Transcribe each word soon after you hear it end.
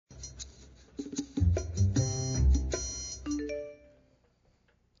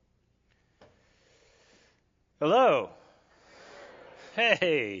Hello.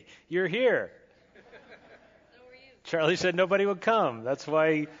 Hey, you're here. So are you. Charlie said nobody would come. That's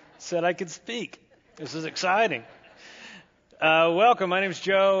why he said I could speak. This is exciting. Welcome. My name is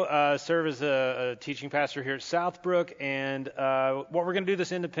Joe. Serve as a teaching pastor here at Southbrook. And what we're going to do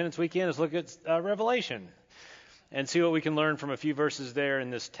this Independence Weekend is look at Revelation and see what we can learn from a few verses there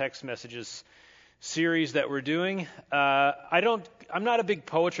in this text messages series that we're doing. I'm not a big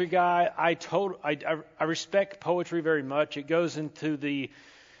poetry guy. I respect poetry very much. It goes into the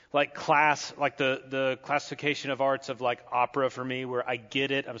the classification of arts of like opera for me, where I get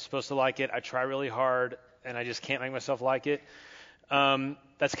it. I'm supposed to like it. I try really hard, and I just can't make myself like it.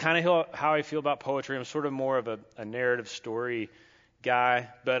 That's kind of how I feel about poetry. I'm sort of more of a narrative story guy.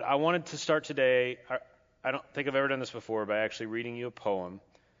 But I wanted to start today. I don't think I've ever done this before, by actually reading you a poem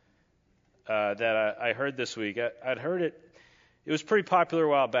that I heard this week. I'd heard it. It was pretty popular a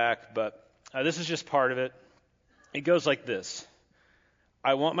while back, but this is just part of it. It goes like this.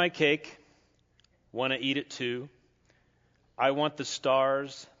 I want my cake, want to eat it too. I want the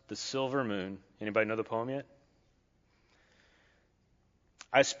stars, the silver moon. Anybody know the poem yet?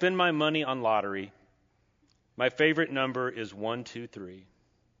 I spend my money on lottery. My favorite number is 123.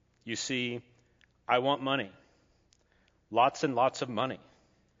 You see, I want money. Lots and lots of money.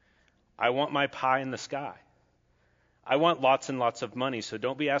 I want my pie in the sky. I want lots and lots of money, so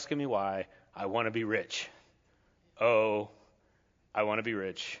don't be asking me why. I want to be rich. Oh, I want to be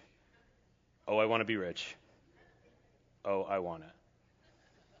rich. Oh, I want to be rich. Oh, I want it.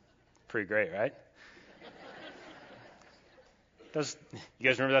 Pretty great, right? You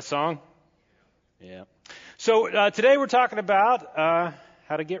guys remember that song? Yeah. So today we're talking about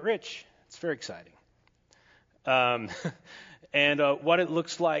how to get rich. It's very exciting. And what it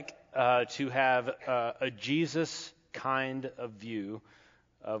looks like to have a Jesus kind of view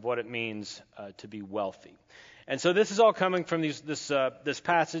of what it means to be wealthy. And so this is all coming from this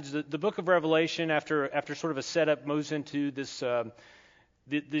passage. The book of Revelation, after sort of a setup, moves into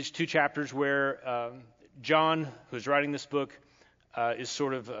these two chapters where John, who's writing this book, is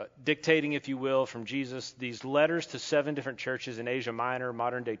sort of dictating, if you will, from Jesus, these letters to 7 different churches in Asia Minor,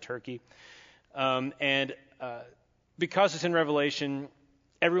 modern-day Turkey. And because it's in Revelation,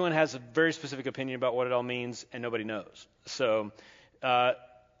 everyone has a very specific opinion about what it all means, and nobody knows. So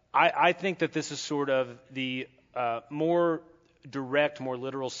I think that this is sort of the more direct, more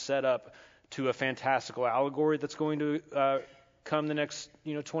literal setup to a fantastical allegory that's going to come the next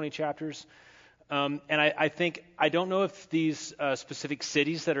 20 chapters. And I don't know if these specific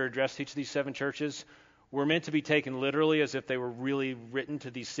cities that are addressed to each of these 7 churches were meant to be taken literally as if they were really written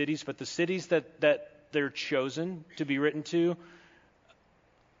to these cities, but the cities that they're chosen to be written to.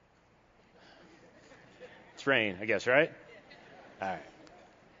 It's rain, I guess, right? All right.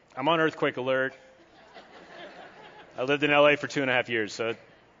 I'm on earthquake alert. I lived in LA for 2.5 years, so it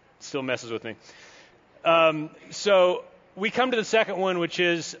still messes with me. So we come to the second one, which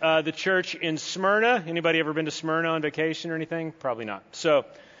is the church in Smyrna. Anybody ever been to Smyrna on vacation or anything? Probably not. So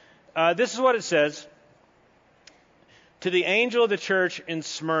this is what it says. To the angel of the church in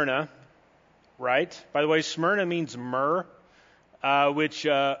Smyrna, right? By the way, Smyrna means myrrh, which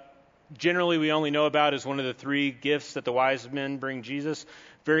generally we only know about as one of the 3 gifts that the wise men bring Jesus.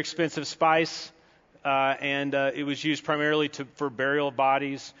 Very expensive spice, and it was used primarily for burial of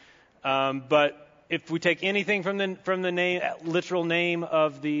bodies. But if we take anything from the name, literal name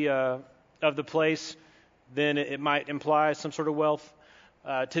of the place, then it might imply some sort of wealth.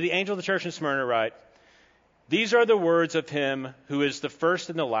 To the angel of the church in Smyrna, write, these are the words of him who is the first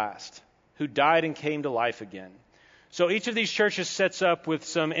and the last, who died and came to life again. So each of these churches sets up with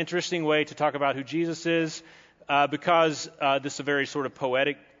some interesting way to talk about who Jesus is, because this is a very sort of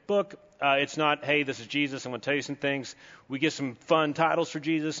poetic book. It's not, hey, this is Jesus, I'm going to tell you some things. We get some fun titles for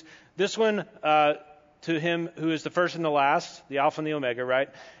Jesus. This one, to him who is the first and the last, the Alpha and the Omega, right?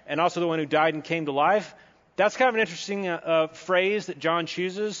 And also the one who died and came to life. That's kind of an interesting phrase that John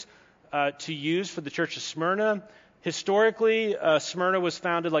chooses to use for the church of Smyrna. Historically, Smyrna was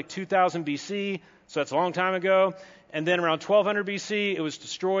founded like 2000 BC, so that's a long time ago. And then around 1200 BC, it was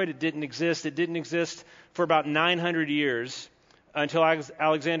destroyed. It didn't exist. It didn't exist for about 900 years until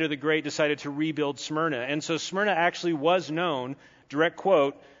Alexander the Great decided to rebuild Smyrna. And so Smyrna actually was known, direct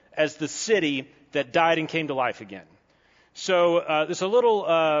quote, as the city that died and came to life again. So there's a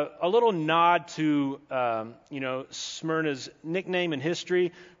little nod to Smyrna's nickname in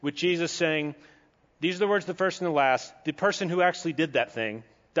history, with Jesus saying, these are the words of the first and the last. The person who actually did that thing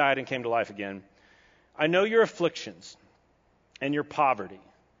died and came to life again. I know your afflictions and your poverty,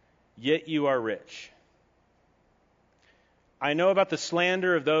 yet you are rich. I know about the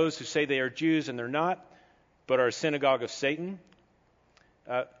slander of those who say they are Jews and they're not, but are a synagogue of Satan.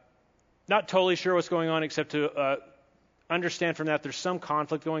 Not totally sure what's going on, except to understand from that there's some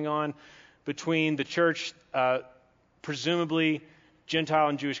conflict going on between the church, presumably Gentile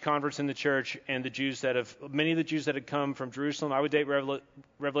and Jewish converts in the church, and many of the Jews that had come from Jerusalem. I would date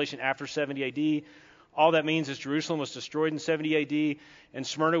Revelation after 70 A.D. All that means is Jerusalem was destroyed in 70 A.D., and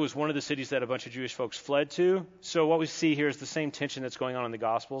Smyrna was one of the cities that a bunch of Jewish folks fled to. So what we see here is the same tension that's going on in the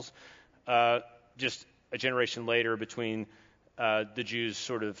Gospels, just a generation later between the Jews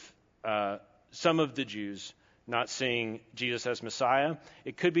some of the Jews not seeing Jesus as Messiah.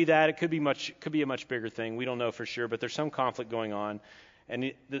 It could be that. It could be a much bigger thing. We don't know for sure, but there's some conflict going on.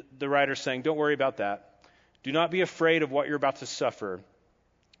 And the writer's saying, don't worry about that. Do not be afraid of what you're about to suffer,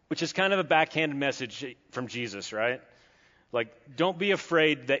 which is kind of a backhanded message from Jesus, right? Like, don't be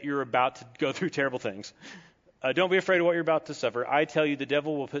afraid that you're about to go through terrible things. Don't be afraid of what you're about to suffer. I tell you, the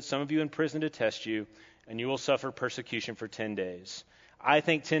devil will put some of you in prison to test you, and you will suffer persecution for 10 days. I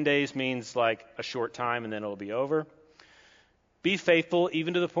think 10 days means like a short time and then it'll be over. Be faithful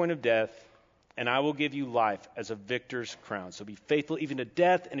even to the point of death, and I will give you life as a victor's crown. So be faithful even to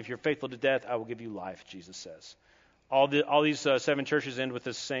death, and if you're faithful to death, I will give you life, Jesus says. All these 7 churches end with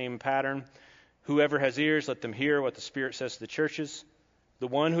this same pattern. Whoever has ears, let them hear what the Spirit says to the churches. The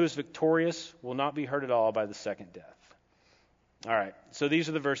one who is victorious will not be hurt at all by the second death. All right, so these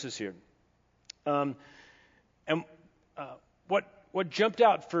are the verses here. What jumped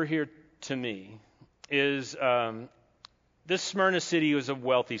out for here to me is this Smyrna city was a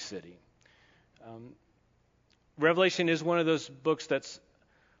wealthy city. Revelation is one of those books that's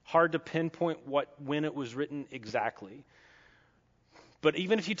hard to pinpoint when it was written exactly. But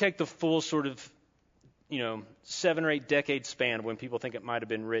even if you take the full sort of 7 or 8 decade span when people think it might have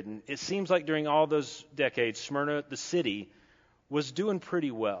been written, it seems like during all those decades, Smyrna, the city, was doing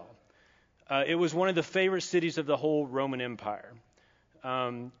pretty well. It was one of the favorite cities of the whole Roman Empire.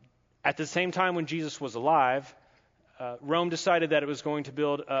 At the same time when Jesus was alive, Rome decided that it was going to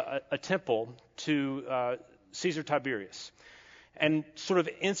build a temple to Caesar Tiberius and sort of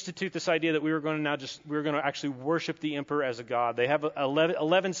institute this idea that we were going to actually worship the emperor as a god. They have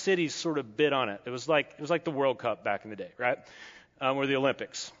 11 cities sort of bid on it. It was like the World Cup back in the day, right? Or the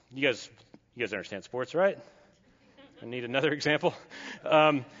Olympics. You guys understand sports, right? I need another example.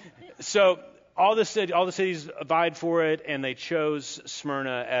 So all the cities vied for it, and they chose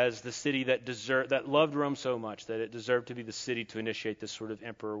Smyrna as the city that loved Rome so much that it deserved to be the city to initiate this sort of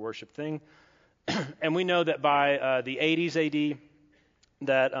emperor worship thing. And we know that by the 80s AD,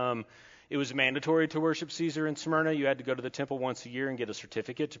 that it was mandatory to worship Caesar in Smyrna. You had to go to the temple once a year and get a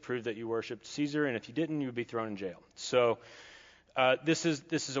certificate to prove that you worshiped Caesar, and if you didn't, you would be thrown in jail. So this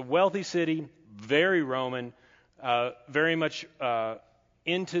is a wealthy city, very Roman, very much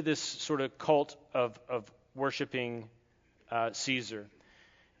into this sort of cult of worshiping Caesar.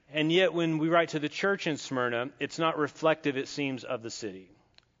 And yet when we write to the church in Smyrna, it's not reflective, it seems, of the city.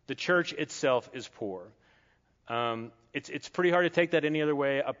 The church itself is poor. It's pretty hard to take that any other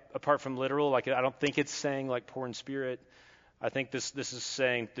way apart from literal. Like, I don't think it's saying like poor in spirit. I think this is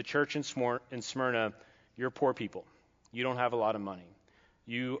saying the church in Smyrna, you're poor people. You don't have a lot of money.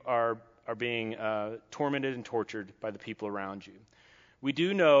 You are being tormented and tortured by the people around you. We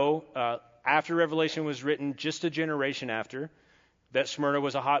do know, after Revelation was written, just a generation after, that Smyrna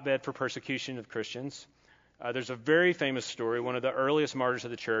was a hotbed for persecution of Christians. There's a very famous story. One of the earliest martyrs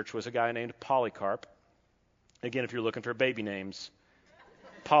of the church was a guy named Polycarp. Again, if you're looking for baby names,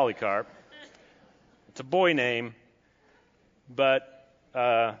 Polycarp. It's a boy name, but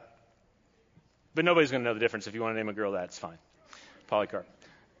nobody's going to know the difference. If you want to name a girl that, it's fine. Polycarp.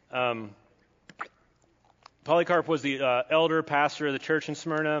 Polycarp was the elder pastor of the church in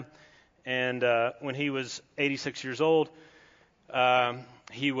Smyrna, and when he was 86 years old,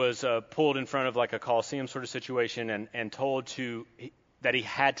 he was pulled in front of like a Colosseum sort of situation and told that he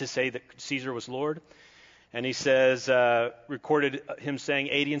had to say that Caesar was Lord. And he says, recorded him saying,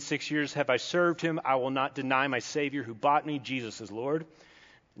 86 years have I served him. I will not deny my Savior who bought me. Jesus is Lord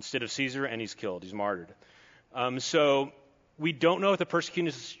instead of Caesar, and he's killed. He's martyred. So we don't know if the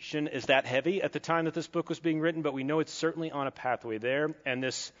persecution is that heavy at the time that this book was being written, but we know it's certainly on a pathway there. And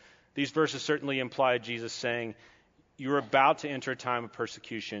these verses certainly imply Jesus saying, you're about to enter a time of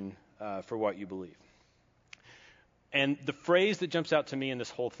persecution for what you believe. And the phrase that jumps out to me in this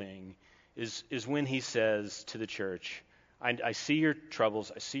whole thing is when he says to the church, I see your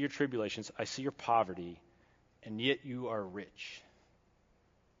troubles, I see your tribulations, I see your poverty, and yet you are rich.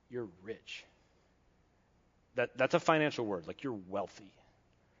 You're rich. That's a financial word, like you're wealthy.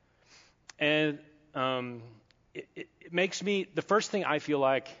 And it makes me, the first thing I feel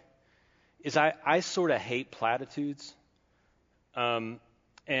like is I sort of hate platitudes. And,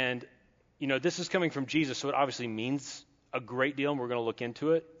 this is coming from Jesus, so it obviously means a great deal, and we're going to look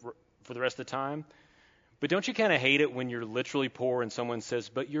into it for the rest of the time. But don't you kind of hate it when you're literally poor and someone says,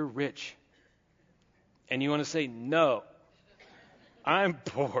 but you're rich? And you want to say, no, I'm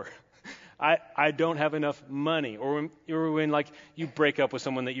poor. I don't have enough money. Or when like you break up with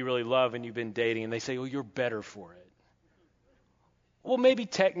someone that you really love and you've been dating and they say, well, you're better for it. Well, maybe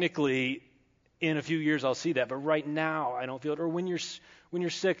technically in a few years I'll see that, but right now I don't feel it. Or when you're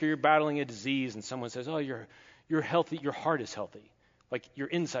sick or you're battling a disease and someone says, oh, you're healthy, your heart is healthy. Like your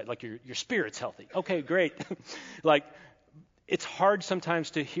inside, like your spirit's healthy. Okay, great. Like it's hard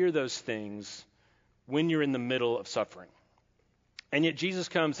sometimes to hear those things when you're in the middle of suffering. And yet Jesus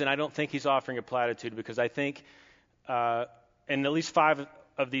comes, and I don't think he's offering a platitude, because I think in at least 5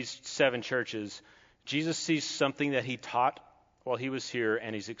 of these 7 churches, Jesus sees something that he taught while he was here,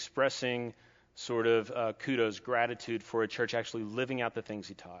 and he's expressing sort of kudos, gratitude for a church actually living out the things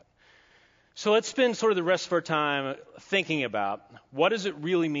he taught. So let's spend sort of the rest of our time thinking about what does it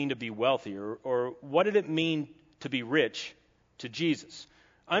really mean to be wealthy, or what did it mean to be rich to Jesus?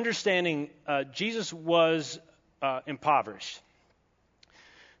 Understanding Jesus was impoverished.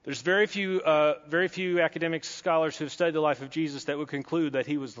 There's very few academic scholars who have studied the life of Jesus that would conclude that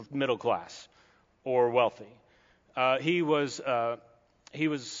he was middle class or wealthy. He was a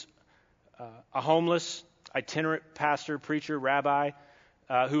homeless, itinerant pastor, preacher, rabbi,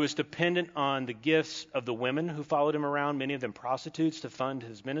 who was dependent on the gifts of the women who followed him around, many of them prostitutes, to fund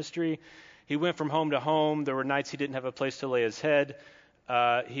his ministry. He went from home to home. There were nights he didn't have a place to lay his head.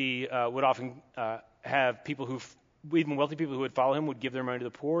 He would often have people even wealthy people who would follow him would give their money to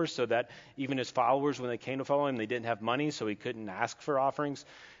the poor, so that even his followers, when they came to follow him, they didn't have money, so he couldn't ask for offerings.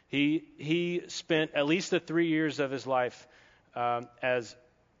 He spent at least the 3 years of his life as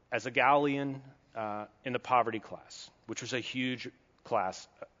a Galilean in the poverty class, which was a huge class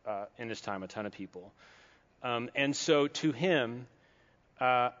in his time, a ton of people. And so to him,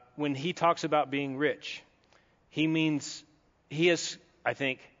 when he talks about being rich, he means he has, I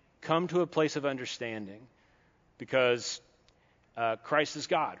think, come to a place of understanding, because Christ is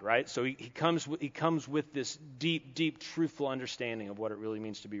God, right? So he comes with this deep, deep, truthful understanding of what it really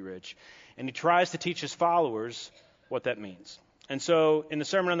means to be rich. And he tries to teach his followers what that means. And so in the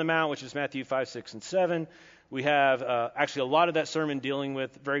Sermon on the Mount, which is Matthew 5, 6, and 7, we have actually a lot of that sermon dealing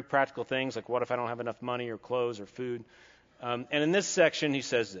with very practical things, like what if I don't have enough money or clothes or food? And in this section, he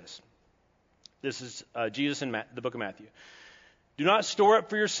says this. This is Jesus in the book of Matthew. Do not store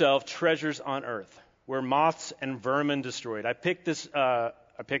up for yourself treasures on earth, where moths and vermin destroy it. I picked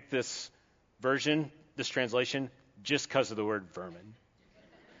this version, this translation, just because of the word vermin.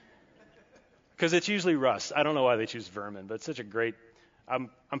 Because it's usually rust. I don't know why they choose vermin, but it's such a great. I'm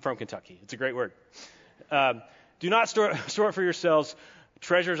from Kentucky. It's a great word. Do not store up for yourselves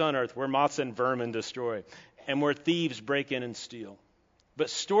treasures on earth, where moths and vermin destroy, and where thieves break in and steal. But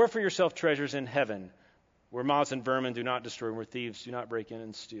store for yourself treasures in heaven, where moths and vermin do not destroy, and where thieves do not break in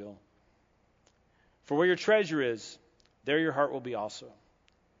and steal. For where your treasure is, there your heart will be also.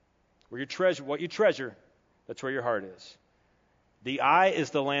 Where your treasure, what you treasure, that's where your heart is. The eye is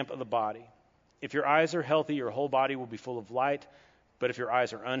the lamp of the body. If your eyes are healthy, your whole body will be full of light. But if your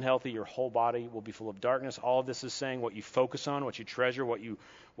eyes are unhealthy, your whole body will be full of darkness. All of this is saying what you focus on, what you treasure, what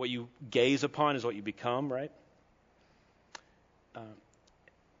you gaze upon is what you become, right?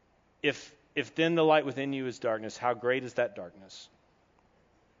 If then the light within you is darkness, how great is that darkness?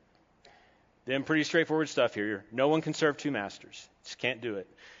 Then pretty straightforward stuff here. No one can serve 2 masters. Just can't do it.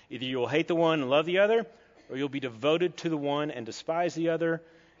 Either you will hate the one and love the other, or you'll be devoted to the one and despise the other.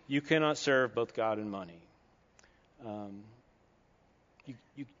 You cannot serve both God and money.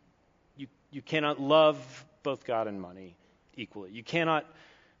 You cannot love both God and money equally. You cannot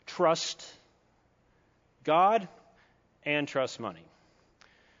trust God and trust money.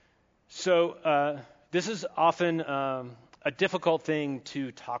 So this is often a difficult thing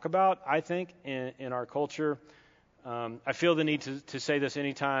to talk about, I think, in our culture. I feel the need to say this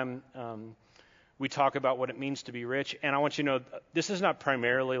anytime we talk about what it means to be rich. And I want you to know, this is not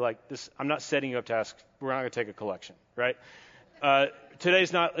primarily like this. I'm not setting you up to ask, we're not going to take a collection, right?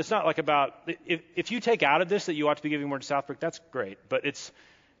 It's not like about, if you take out of this that you ought to be giving more to Southbrook, that's great. But it's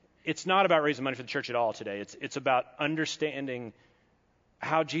not about raising money for the church at all today. It's about understanding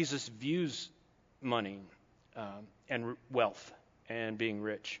how Jesus views money and wealth and being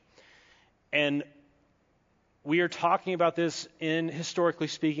rich. And we are talking about this in, historically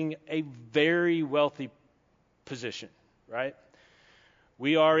speaking, a very wealthy position, right?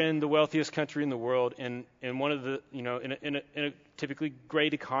 We are in the wealthiest country in the world, and in one of the, in a typically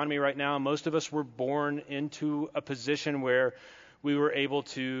great economy right now. Most of us were born into a position where we were able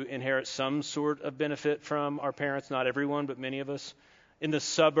to inherit some sort of benefit from our parents. Not everyone, but many of us. In the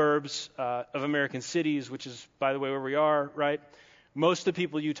suburbs of American cities, which is, by the way, where we are, right? Most of the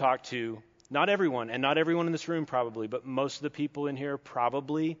people you talk to, not everyone, and not everyone in this room probably, but most of the people in here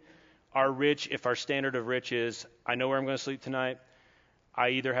probably are rich if our standard of rich is, I know where I'm going to sleep tonight. I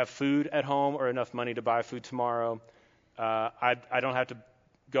either have food at home or enough money to buy food tomorrow. I don't have to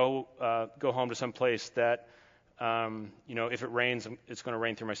go home to some place that, if it rains, it's going to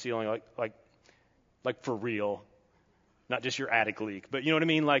rain through my ceiling, like for real, not just your attic leak. But you know what I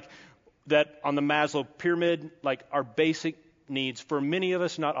mean? Like that on the Maslow pyramid, like our basic needs for many of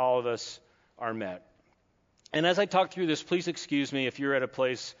us, not all of us, are met. And as I talk through this, please excuse me if you're at a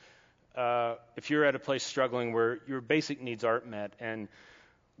place struggling where your basic needs aren't met, and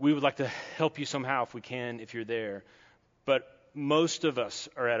we would like to help you somehow if we can, if you're there. But most of us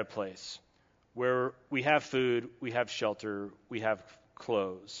are at a place where we have food, we have shelter, we have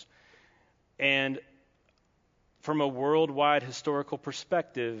clothes. And from a worldwide historical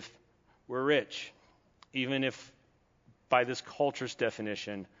perspective, we're rich, even if by this culture's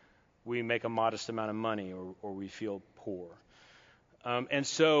definition, we make a modest amount of money or we feel poor. And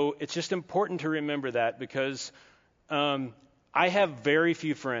so it's just important to remember that because I have very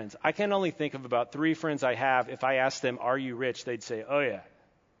few friends. I can only think of about 3 friends I have. If I ask them, are you rich? They'd say, oh,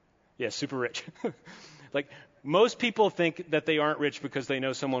 yeah, super rich. Like most people think that they aren't rich because they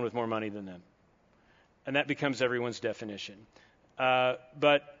know someone with more money than them. And that becomes everyone's definition.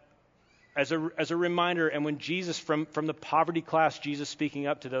 But as a reminder, and when Jesus, from the poverty class, Jesus speaking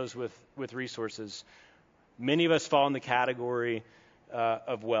up to those with resources, many of us fall in the category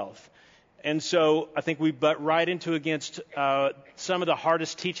of wealth. And so I think we butt right into against some of the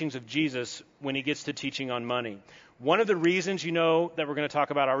hardest teachings of Jesus when he gets to teaching on money. One of the reasons you know that we're going to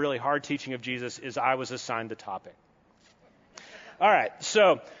talk about our really hard teaching of Jesus is I was assigned the topic. All right,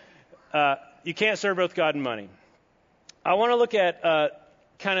 so you can't serve both God and money. I want to look at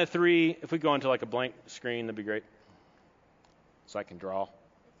kind of 3, if we go into like a blank screen, that'd be great. So I can draw.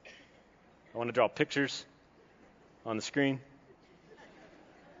 I want to draw pictures on the screen.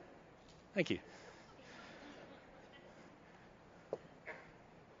 Thank you.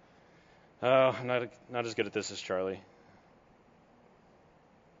 Oh, not as good at this as Charlie.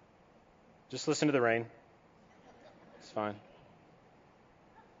 Just listen to the rain. It's fine.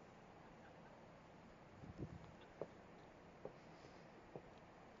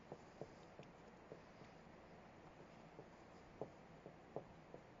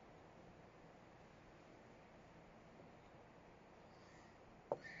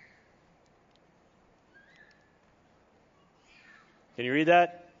 Can you read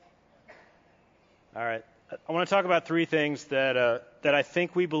that? All right. I want to talk about 3 things that I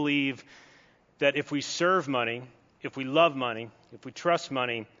think we believe that if we serve money, if we love money, if we trust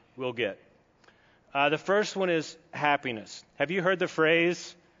money, we'll get. The first one is happiness. Have you heard the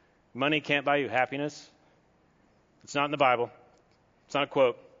phrase, money can't buy you happiness? It's not in the Bible. It's not a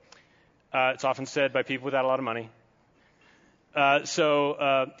quote. It's often said by people without a lot of money.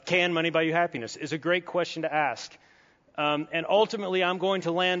 So can money buy you happiness? Is a great question to ask. And ultimately, I'm going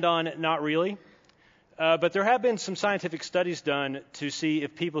to land on not really. But there have been some scientific studies done to see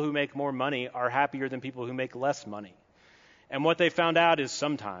if people who make more money are happier than people who make less money. And what they found out is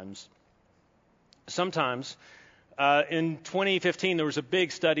sometimes, in 2015, there was a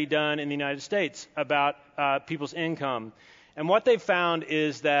big study done in the United States about people's income. And what they found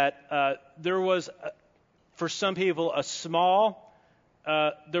is that there was, for some people,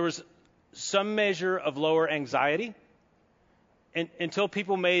 there was some measure of lower anxiety until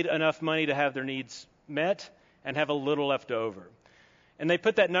people made enough money to have their needs met and have a little left over. And they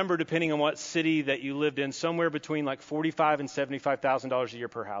put that number, depending on what city that you lived in, somewhere between like $45,000 and $75,000 a year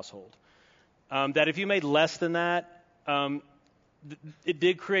per household. That if you made less than that, it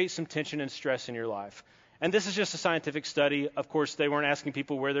did create some tension and stress in your life. And this is just a scientific study. Of course, they weren't asking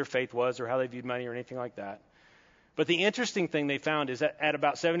people where their faith was or how they viewed money or anything like that. But the interesting thing they found is that at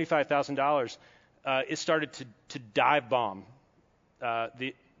about $75,000, it started to dive bomb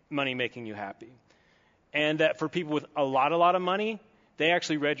the money making you happy. And that for people with a lot of money, they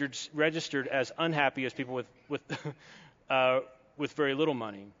actually registered as unhappy as people with very little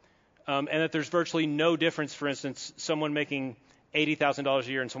money. And that there's virtually no difference, for instance, someone making $80,000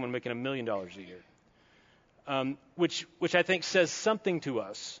 a year and someone making $1 million a year. Which I think says something to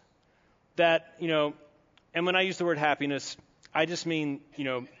us that, and when I use the word happiness, I just mean,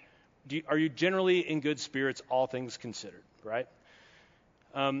 are you generally in good spirits, all things considered, right?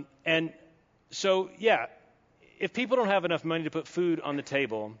 And so, yeah, if people don't have enough money to put food on the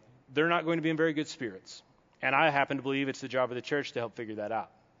table, they're not going to be in very good spirits. And I happen to believe it's the job of the church to help figure that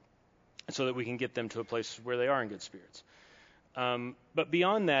out so that we can get them to a place where they are in good spirits. But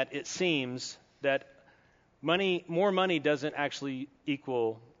beyond that, it seems that more money doesn't actually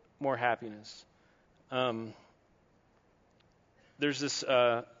equal more happiness. There's this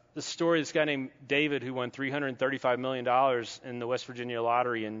story, this guy named David who won $335 million in the West Virginia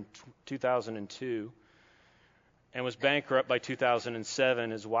lottery in 2002 and was bankrupt by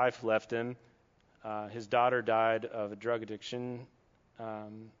 2007. His wife left him. His daughter died of a drug addiction,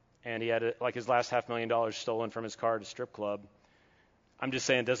 and he had his last $500,000 stolen from his car at a strip club. I'm just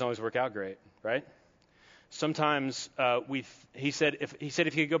saying it doesn't always work out great, right? Sometimes he said if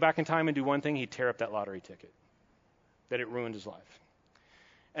he could go back in time and do one thing, he'd tear up that lottery ticket, that it ruined his life.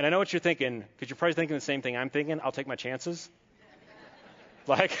 And I know what you're thinking, because you're probably thinking the same thing I'm thinking. I'll take my chances.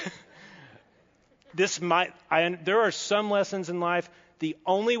 There are some lessons in life. The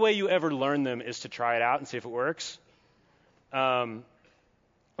only way you ever learn them is to try it out and see if it works.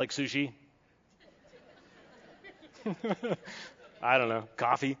 Like sushi. I don't know,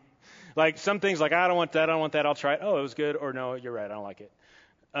 coffee. Like some things like, I don't want that, I'll try it. Oh, it was good. Or no, you're right, I don't like it.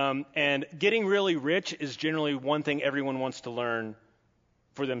 And getting really rich is generally one thing everyone wants to learn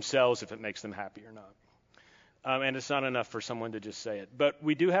for themselves if it makes them happy or not. And it's not enough for someone to just say it. But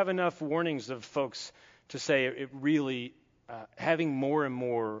we do have enough warnings of folks to say it really, having more and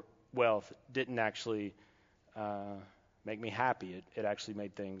more wealth didn't actually make me happy. It actually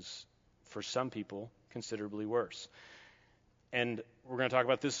made things, for some people, considerably worse. And we're going to talk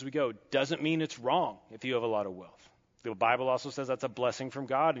about this as we go. Doesn't mean it's wrong if you have a lot of wealth. The Bible also says that's a blessing from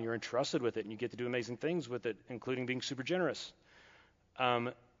God, and you're entrusted with it, and you get to do amazing things with it, including being super generous.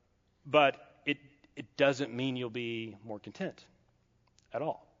 But it doesn't mean you'll be more content at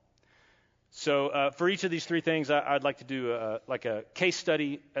all. So for each of these three things, I'd like to do a case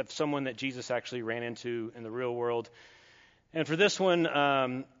study of someone that Jesus actually ran into in the real world. And for this one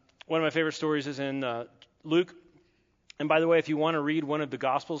of my favorite stories is in Luke. And by the way, if you want to read one of the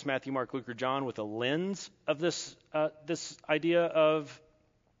Gospels, Matthew, Mark, Luke, or John, with a lens of this idea of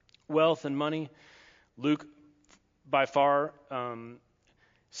wealth and money, Luke by far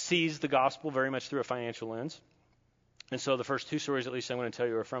sees the gospel very much through a financial lens. And so the first two stories, at least I'm going to tell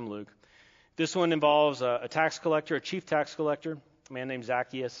you, are from Luke. This one involves a tax collector, a chief tax collector, a man named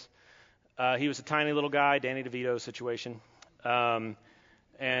Zacchaeus. He was a tiny little guy, Danny DeVito situation.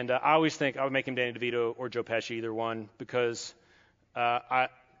 And I always think I would make him Danny DeVito or Joe Pesci, either one, because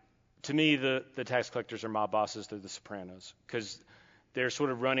to me, the tax collectors are mob bosses. They're the Sopranos, because they're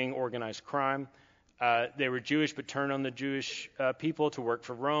sort of running organized crime. They were Jewish, but turned on the Jewish people to work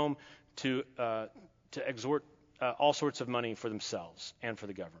for Rome, to extort all sorts of money for themselves and for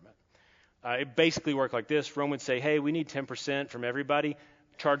the government. It basically worked like this. Rome would say, hey, we need 10% from everybody.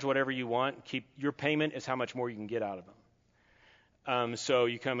 Charge whatever you want. Keep your payment is how much more you can get out of them. So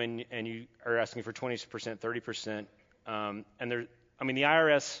you come in and you are asking for 20%, 30%. And the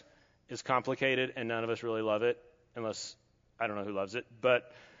IRS is complicated, and none of us really love it, unless I don't know who loves it.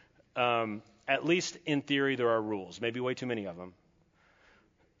 But at least in theory, there are rules. Maybe way too many of them.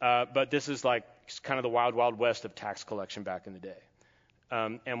 But this is like kind of the wild, wild west of tax collection back in the day.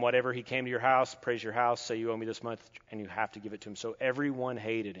 And whatever he came to your house, praise your house, say you owe me this much, and you have to give it to him. So everyone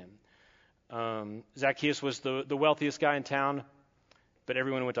hated him. Zacchaeus was the wealthiest guy in town, but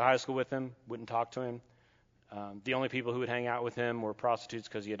everyone who went to high school with him wouldn't talk to him. The only people who would hang out with him were prostitutes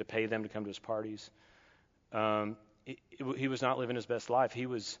because he had to pay them to come to his parties. He was not living his best life. He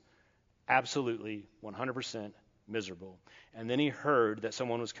was absolutely 100% miserable. And then he heard that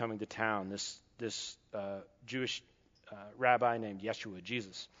someone was coming to town, this Jewish rabbi named Yeshua,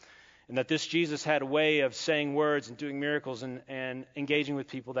 Jesus. And that this Jesus had a way of saying words and doing miracles and engaging with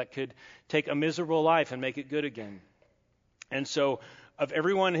people that could take a miserable life and make it good again. And so of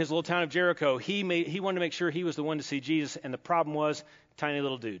everyone in his little town of Jericho, he wanted to make sure he was the one to see Jesus. And the problem was, tiny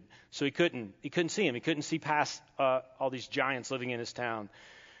little dude. So he couldn't see him. He couldn't see past all these giants living in his town.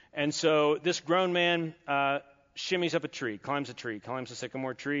 And so this grown man shimmies up a tree, climbs a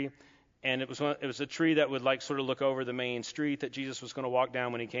sycamore tree. And it was a tree that would like sort of look over the main street that Jesus was going to walk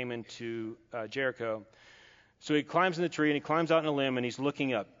down when he came into Jericho. So he climbs in the tree and he climbs out on a limb and he's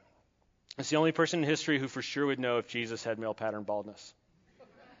looking up. It's the only person in history who for sure would know if Jesus had male pattern baldness.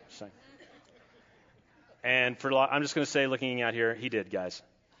 Just saying. And I'm just going to say, looking out here, he did, guys.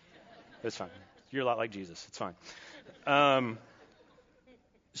 It's fine. You're a lot like Jesus. It's fine.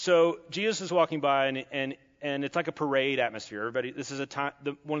 So Jesus is walking by and it's like a parade atmosphere. Everybody, this is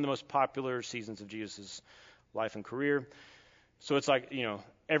one of the most popular seasons of Jesus' life and career. So it's like,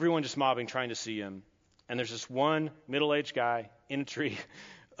 everyone just mobbing, trying to see him. And there's this one middle-aged guy in a tree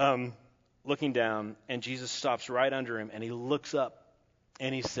looking down, and Jesus stops right under him, and he looks up,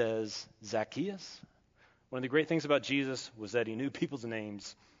 and he says, Zacchaeus? One of the great things about Jesus was that he knew people's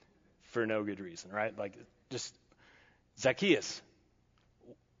names for no good reason, right? Like, just, Zacchaeus,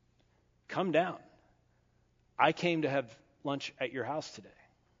 come down. I came to have lunch at your house today.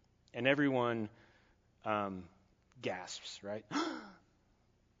 And everyone gasps, right?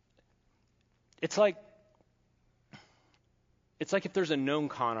 It's like if there's a known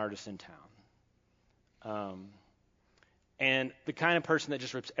con artist in town, and the kind of person that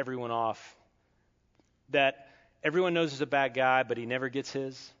just rips everyone off, that everyone knows is a bad guy, but he never gets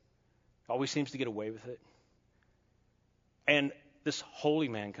his, always seems to get away with it. And this holy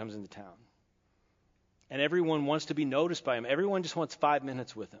man comes into town, and everyone wants to be noticed by him. Everyone just wants 5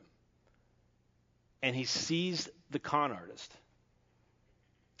 minutes with him. And he sees the con artist,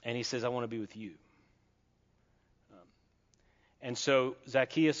 and he says, I want to be with you. And so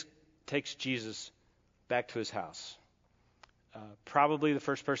Zacchaeus takes Jesus back to his house. Probably the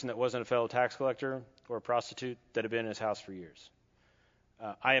first person that wasn't a fellow tax collector or a prostitute that had been in his house for years.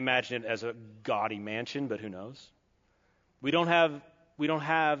 I imagine it as a gaudy mansion, but who knows? We don't have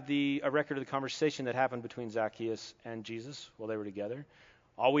a record of the conversation that happened between Zacchaeus and Jesus while they were together.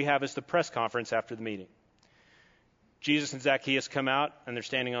 All we have is the press conference after the meeting. Jesus and Zacchaeus come out, and they're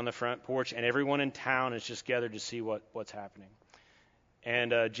standing on the front porch, and everyone in town is just gathered to see what's happening.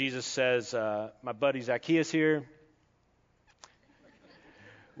 And Jesus says, my buddy Zacchaeus here,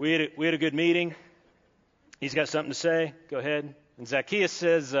 we had a good meeting. He's got something to say. Go ahead. And Zacchaeus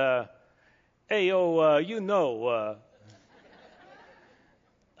says, hey,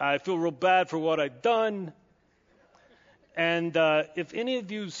 I feel real bad for what I've done. And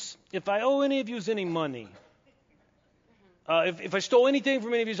if I owe any of you any money, if I stole anything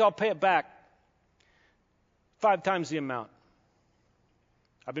from any of you, I'll pay it back 5 times the amount.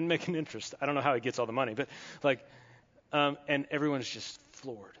 I've been making interest. I don't know how he gets all the money, but and everyone's just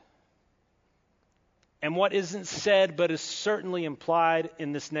floored. And what isn't said but is certainly implied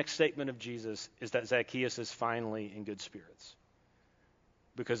in this next statement of Jesus is that Zacchaeus is finally in good spirits.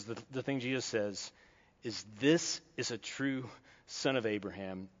 Because the thing Jesus says is, this is a true son of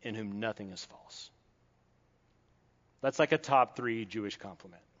Abraham in whom nothing is false. That's like a top 3 Jewish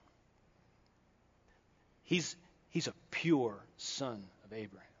compliment. He's a pure son of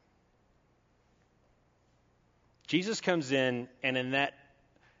Abraham. Jesus comes in, and in that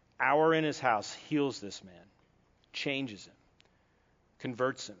hour in his house, heals this man, changes him,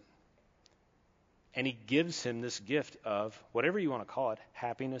 converts him. And he gives him this gift of, whatever you want to call it,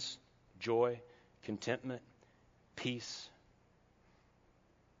 happiness, joy, contentment, peace.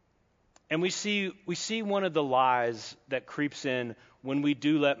 And we see one of the lies that creeps in when we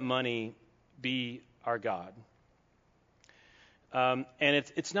do let money be our God. And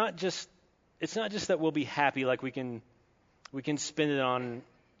it's not just that we'll be happy, like we can spend it on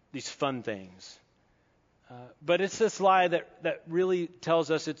these fun things. But it's this lie that really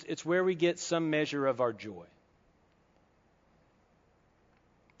tells us it's where we get some measure of our joy.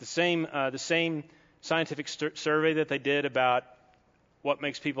 The same scientific survey that they did about what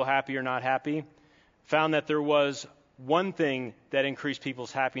makes people happy or not happy found that there was one thing that increased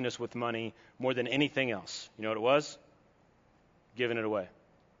people's happiness with money more than anything else. You know what it was? Giving it away.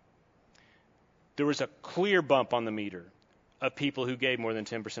 There was a clear bump on the meter of people who gave more than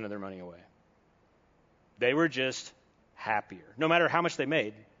 10% of their money away. They were just happier, no matter how much they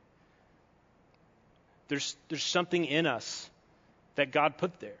made. There's something in us that God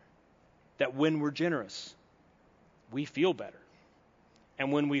put there, that when we're generous, we feel better.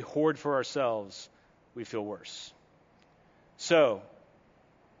 And when we hoard for ourselves, we feel worse. So,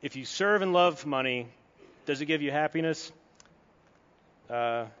 if you serve and love money, does it give you happiness?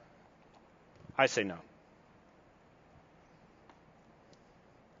 I say no.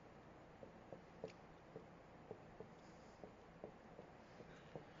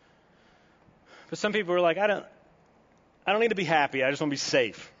 But some people are like, I don't need to be happy. I just want to be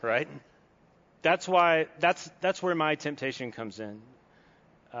safe, right? That's where my temptation comes in.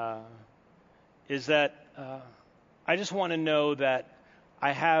 Is that I just want to know that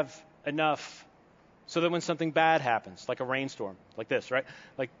I have enough so that when something bad happens, like a rainstorm, like this, right?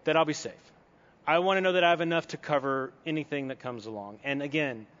 Like that I'll be safe. I want to know that I have enough to cover anything that comes along. And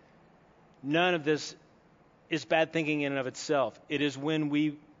again, none of this is bad thinking in and of itself. It is when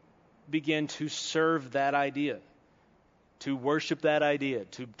we begin to serve that idea, to worship that idea,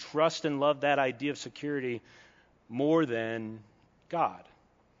 to trust and love that idea of security more than God,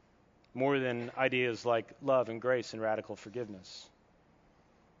 more than ideas like love and grace and radical forgiveness.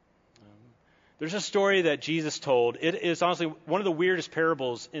 There's a story that Jesus told. It is honestly one of the weirdest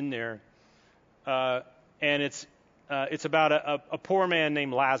parables in there, and it's about a poor man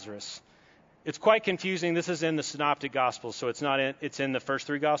named Lazarus. It's quite confusing. This is in the Synoptic Gospels, so it's in the first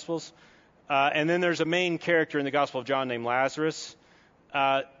three Gospels. And then there's a main character in the Gospel of John named Lazarus.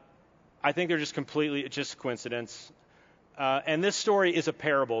 I think it's just coincidence. And this story is a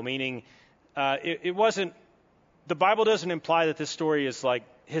parable, meaning it wasn't. The Bible doesn't imply that this story is like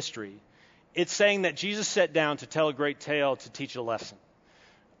history. It's saying that Jesus sat down to tell a great tale to teach a lesson.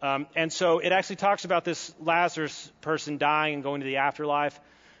 And so it actually talks about this Lazarus person dying and going to the afterlife.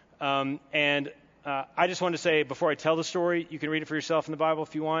 And I just wanted to say, before I tell the story, you can read it for yourself in the Bible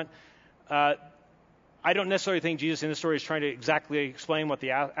if you want. I don't necessarily think Jesus in the story is trying to exactly explain what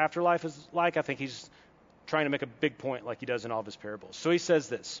the afterlife is like. I think he's trying to make a big point like he does in all of his parables. So he says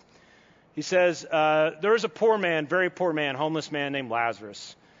this. He says, there was a poor man, very poor man, homeless man named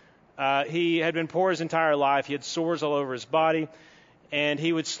Lazarus. He had been poor his entire life. He had sores all over his body. And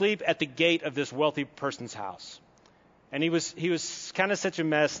he would sleep at the gate of this wealthy person's house. And he was kind of such a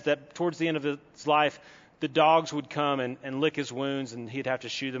mess that towards the end of his life, the dogs would come and lick his wounds, and he'd have to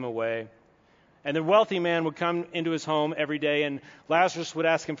shoo them away. And the wealthy man would come into his home every day, and Lazarus would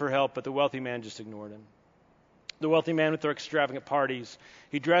ask him for help, but the wealthy man just ignored him. The wealthy man would throw extravagant parties.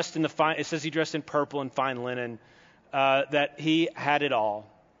 It says he dressed in purple and fine linen, that he had it all,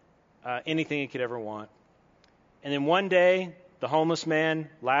 anything he could ever want. And then one day, the homeless man,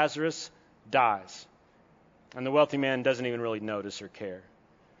 Lazarus, dies. And the wealthy man doesn't even really notice or care.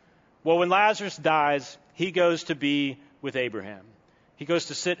 Well, when Lazarus dies, he goes to be with Abraham. He goes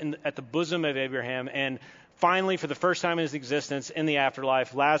to sit at the bosom of Abraham, and finally, for the first time in his existence, in the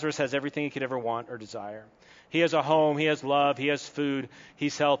afterlife, Lazarus has everything he could ever want or desire. He has a home, he has love, he has food,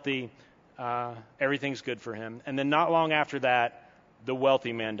 he's healthy, everything's good for him. And then not long after that, the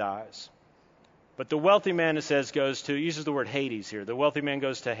wealthy man dies. But the wealthy man, it says, uses the word Hades here. The wealthy man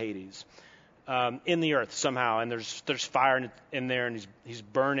goes to Hades, in the earth somehow, and there's fire in there, and he's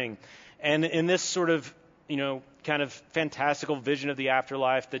burning. And in this sort of, kind of fantastical vision of the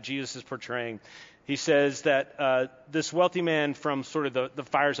afterlife that Jesus is portraying, he says that this wealthy man from sort of the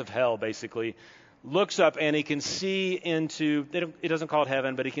fires of hell, basically, looks up and he can see into, it doesn't call it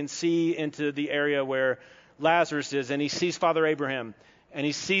heaven, but he can see into the area where Lazarus is, and he sees Father Abraham, and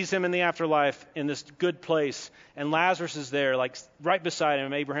he sees him in the afterlife in this good place, and Lazarus is there, like right beside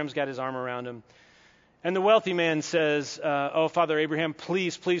him. Abraham's got his arm around him. And the wealthy man says, oh, Father Abraham,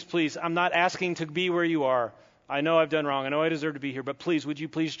 please, please, please, I'm not asking to be where you are. I know I've done wrong. I know I deserve to be here, but please, would you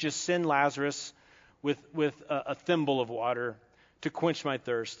please just send Lazarus with a thimble of water to quench my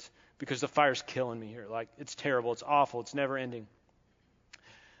thirst, because the fire's killing me here. Like, it's terrible. It's awful. It's never ending.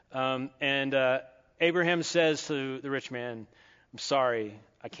 And Abraham says to the rich man, I'm sorry,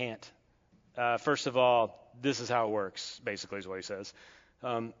 I can't. First of all, this is how it works, basically is what he says.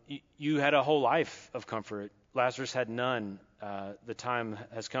 You had a whole life of comfort. Lazarus had none. The time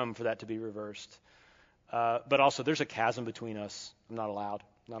has come for that to be reversed. But also, there's a chasm between us. I'm not allowed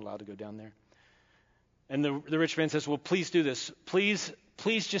to go down there. And the rich man says, well, please do this. Please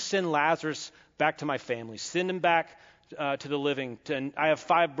just send Lazarus back to my family. Send him back to the living. And I have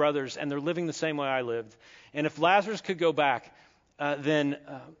 5 brothers, and they're living the same way I lived. And if Lazarus could go back, then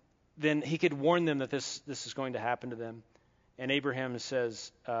he could warn them that this is going to happen to them. And Abraham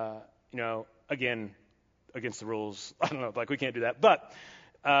says, again, against the rules. I don't know, like we can't do that. But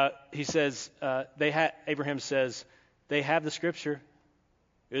he says, Abraham says, they have the scripture.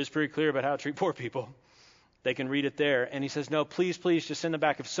 It is pretty clear about how to treat poor people. They can read it there. And he says, no, please, please, just send them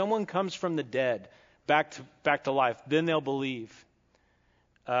back. If someone comes from the dead back to life, then they'll believe.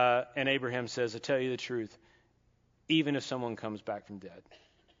 And Abraham says, I tell you the truth, even if someone comes back from dead,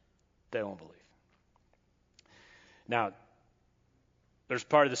 they won't believe. Now, there's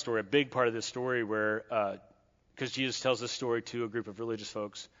part of the story, a big part of this story where, because Jesus tells this story to a group of religious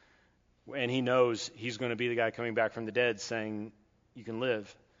folks, and he knows he's going to be the guy coming back from the dead saying, you can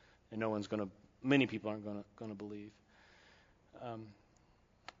live, and many people aren't going to believe.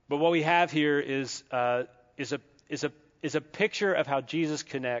 But what we have here is a picture of how Jesus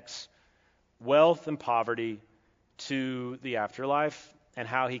connects wealth and poverty to the afterlife, and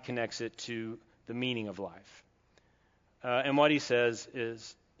how he connects it to the meaning of life. And what he says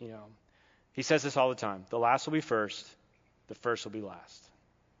is, he says this all the time. The last will be first, the first will be last.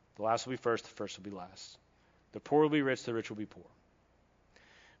 The last will be first, the first will be last. The poor will be rich, the rich will be poor.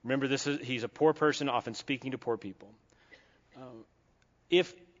 Remember, he's a poor person, often speaking to poor people.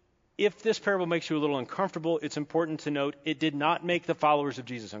 If this parable makes you a little uncomfortable, it's important to note it did not make the followers of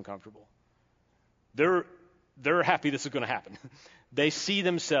Jesus uncomfortable. They're happy this is going to happen. They see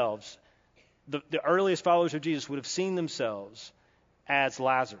themselves. the earliest followers of Jesus would have seen themselves as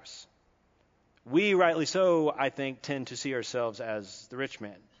Lazarus. We, rightly so, I think, tend to see ourselves as the rich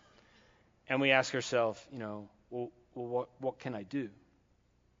man. And we ask ourselves, what can I do?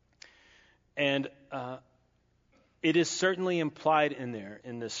 And it is certainly implied in there,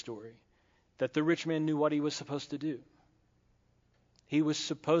 in this story, that the rich man knew what he was supposed to do. He was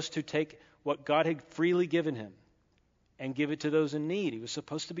supposed to take what God had freely given him and give it to those in need. He was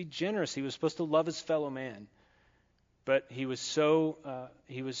supposed to be generous. He was supposed to love his fellow man. But he was so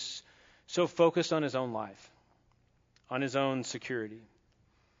focused on his own life, on his own security.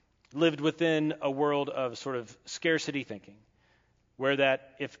 Lived within a world of sort of scarcity thinking, where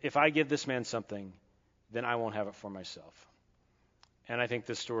that if I give this man something, then I won't have it for myself. And I think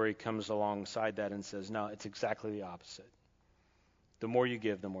this story comes alongside that and says, no, it's exactly the opposite. The more you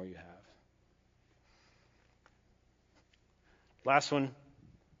give, the more you have. Last one.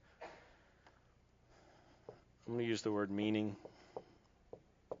 I'm going to use the word meaning.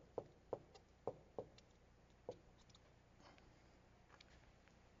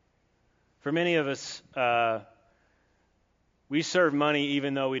 For many of us, we serve money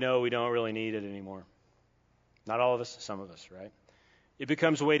even though we know we don't really need it anymore. Not all of us, some of us, right? It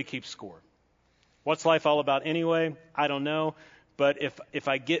becomes a way to keep score. What's life all about anyway? I don't know. But if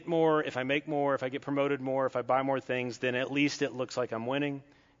I get more, if I make more, if I get promoted more, if I buy more things, then at least it looks like I'm winning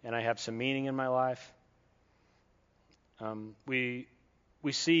and I have some meaning in my life. We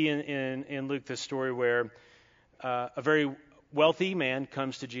see in Luke this story where a very wealthy man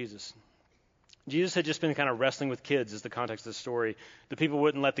comes to Jesus. Jesus had just been kind of wrestling with kids is the context of the story. The people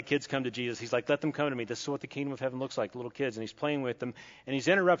wouldn't let the kids come to Jesus. He's like, let them come to me. This is what the kingdom of heaven looks like, little kids. And he's playing with them. And he's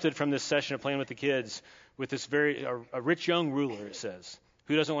interrupted from this session of playing with the kids with this a rich young ruler, it says.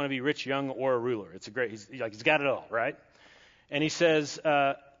 Who doesn't want to be rich, young, or a ruler? It's he's got it all, right? And he says,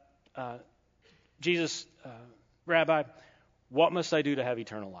 Jesus, Rabbi, what must I do to have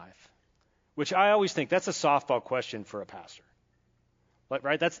eternal life? Which I always think that's a softball question for a pastor.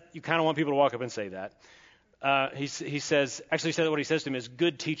 Right? You kind of want people to walk up and say that. He says what he says to him is,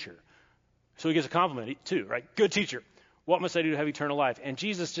 good teacher. So he gives a compliment too, right? Good teacher. What must I do to have eternal life? And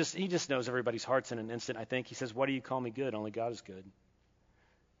Jesus he just knows everybody's hearts in an instant, I think. He says, why do you call me good? Only God is good.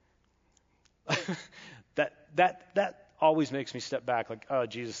 That always makes me step back, like, oh,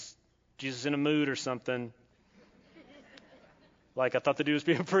 Jesus is in a mood or something. Like, I thought the dude was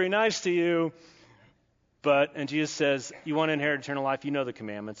being pretty nice to you. And Jesus says, you want to inherit eternal life? You know the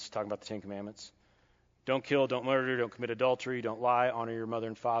commandments, talking about the 10 commandments. Don't kill, don't murder, don't commit adultery, don't lie, honor your mother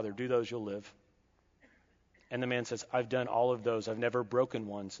and father. Do those, you'll live. And the man says, I've done all of those. I've never broken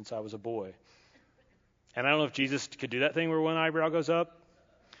one since I was a boy. And I don't know if Jesus could do that thing where one eyebrow goes up.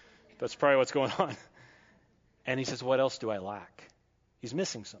 That's probably what's going on. And he says, what else do I lack? He's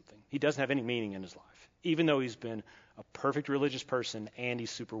missing something. He doesn't have any meaning in his life, even though he's been a perfect religious person and he's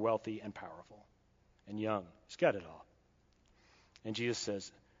super wealthy and powerful and young. He's got it all. And Jesus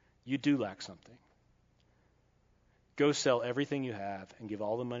says, you do lack something. Go sell everything you have and give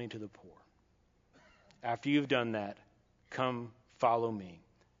all the money to the poor. After you've done that, come follow me,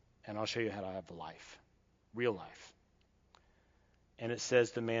 and I'll show you how to have life, real life. And it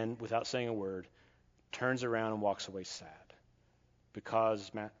says the man, without saying a word, turns around and walks away sad.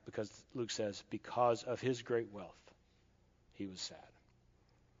 Because Luke says, because of his great wealth, he was sad.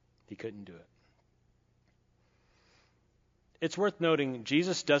 He couldn't do it. It's worth noting,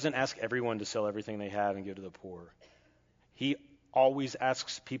 Jesus doesn't ask everyone to sell everything they have and give to the poor. He always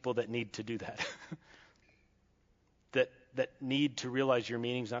asks people that need to do that. that need to realize your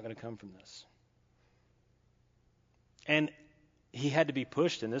meaning's not going to come from this. And he had to be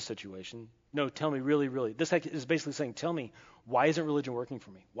pushed in this situation. No, tell me really, really. This is basically saying, tell me, why isn't religion working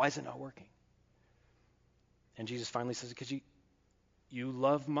for me? Why is it not working? And Jesus finally says, because you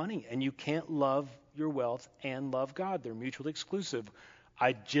love money, and you can't love your wealth and love God. They're mutually exclusive.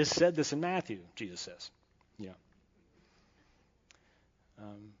 I just said this in Matthew, Jesus says.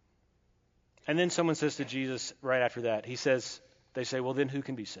 And then someone says to Jesus right after that, they say, well, then who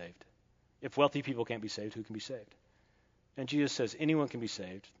can be saved? If wealthy people can't be saved, who can be saved? And Jesus says, anyone can be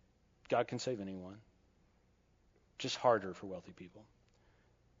saved. God can save anyone. Just harder for wealthy people.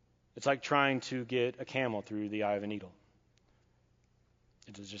 It's like trying to get a camel through the eye of a needle.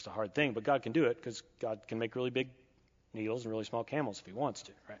 It is just a hard thing, but God can do it because God can make really big needles and really small camels if he wants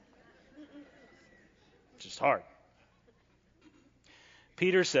to, right? It's just hard.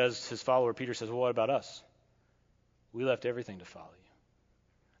 His follower Peter says, well, what about us? We left everything to follow you.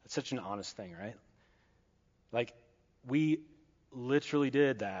 That's such an honest thing, right? Like, we literally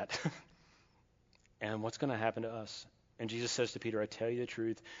did that. And what's going to happen to us? And Jesus says to Peter, I tell you the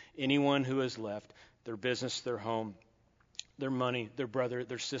truth, anyone who has left their business, their home, their money, their brother,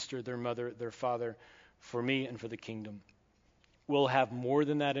 their sister, their mother, their father, for me and for the kingdom, will have more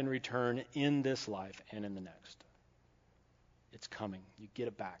than that in return in this life and in the next. It's coming. You get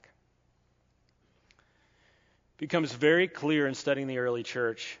it back. It becomes very clear in studying the early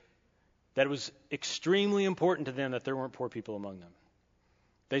church that it was extremely important to them that there weren't poor people among them.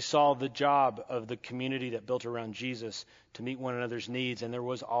 They saw the job of the community that built around Jesus to meet one another's needs, and there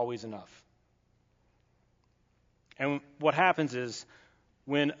was always enough. And what happens is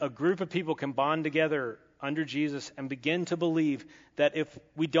when a group of people can bond together under Jesus and begin to believe that if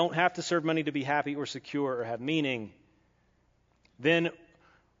we don't have to serve money to be happy or secure or have meaning, then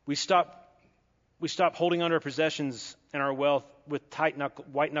we stop holding on to our possessions and our wealth with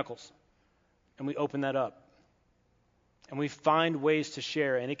white knuckles, and we open that up. And we find ways to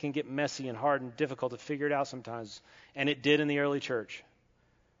share, and it can get messy and hard and difficult to figure it out sometimes, and it did in the early church.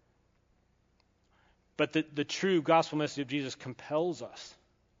 But the true gospel message of Jesus compels us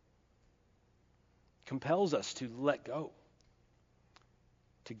to let go,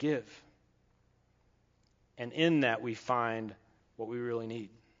 to give. And in that we find what we really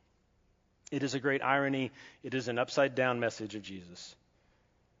need. It is a great irony. It is an upside-down message of Jesus,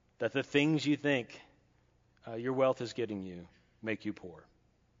 that the things you think your wealth is getting you make you poor.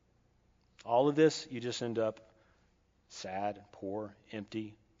 All of this, you just end up sad, poor,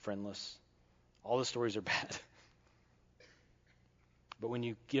 empty, friendless. All the stories are bad. But when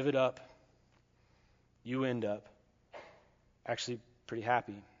you give it up, you end up actually pretty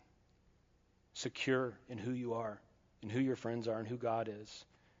happy, secure in who you are, and who your friends are, and who God is,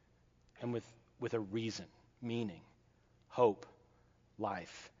 and with a reason, meaning, hope,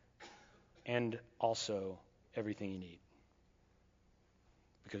 life, and also everything you need,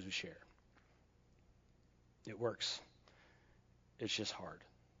 because we share. It works. It's just hard.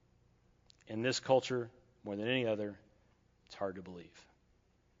 In this culture, more than any other, it's hard to believe.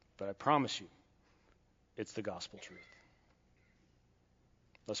 But I promise you, it's the gospel truth.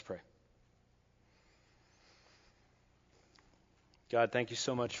 Let's pray. God, thank you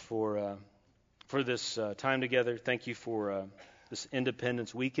so much for this time together. Thank you for this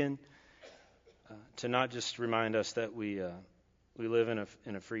Independence Weekend, to not just remind us that we live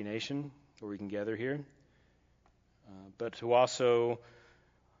in a free nation where we can gather here, but to also,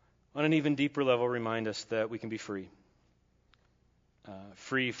 on an even deeper level, remind us that we can be free.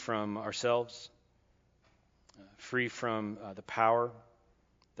 Free from ourselves, free from the power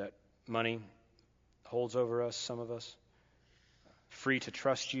that money holds over us, some of us, free to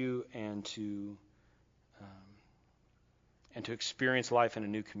trust you and to experience life in a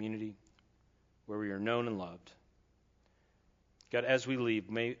new community where we are known and loved. God, as we leave,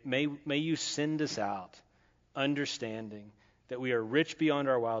 may you send us out understanding that we are rich beyond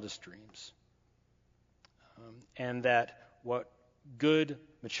our wildest dreams, and that what good,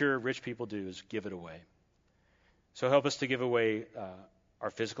 mature, rich people do is give it away. So help us to give away our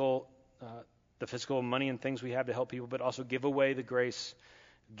physical, the physical money and things we have to help people, but also give away the grace,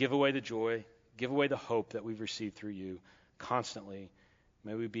 give away the joy, give away the hope that we've received through you constantly.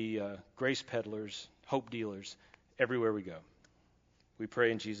 May we be grace peddlers, hope dealers everywhere we go. We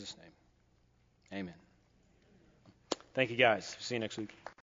pray in Jesus' name. Amen. Thank you, guys. See you next week.